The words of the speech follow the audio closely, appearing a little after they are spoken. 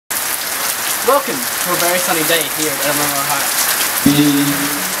Welcome to a very sunny day here at Elanora Heights.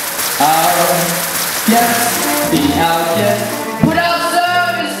 Be our guest, put our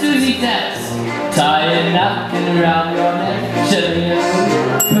service to the test. Tie a napkin around your neck, shelter you,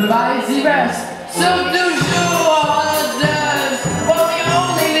 provides the rest. So toujours on the desk, but we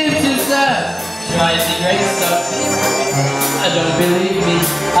only live to serve. Try the great stuff. I don't believe me,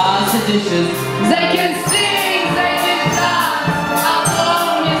 our seditious. They can sing, they can dance. Our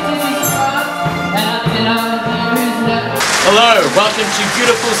song is disrupt, and I cannot hear his left. Hello, welcome to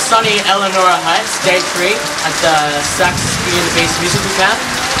beautiful sunny Elanora Heights, day 3 at the Sax Beauty and the Beast musical camp.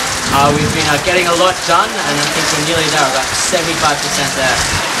 We've been getting a lot done, and I think we're nearly there, about 75% there.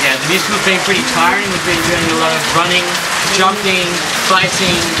 Yeah, the musical's been pretty tiring. We've been doing a lot of running, jumping,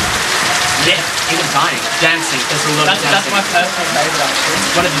 fighting, even dying, dancing. There's a lot of dancing. That's my personal favourite, actually.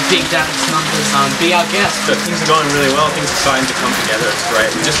 One of the big dance numbers. Be our guest. So things are going really well. Things are starting to come together. It's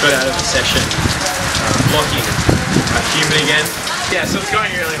great. We just got out of a session blocking human again. Yeah, so it's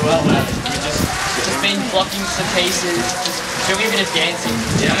going really well. We've been blocking some pieces, just doing a bit of dancing.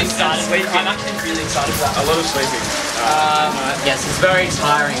 Yeah, I'm excited. I'm actually really excited about that. A lot of sleeping. Yes, it's very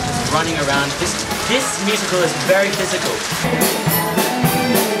tiring, just running around. This musical is very physical.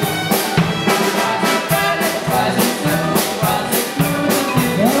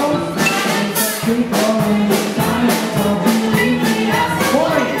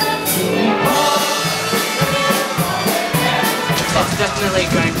 It's definitely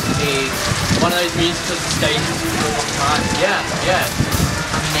going to be one of those musicals that stays with you for a long time. Yeah.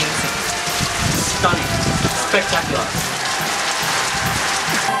 Amazing. Stunning. Spectacular.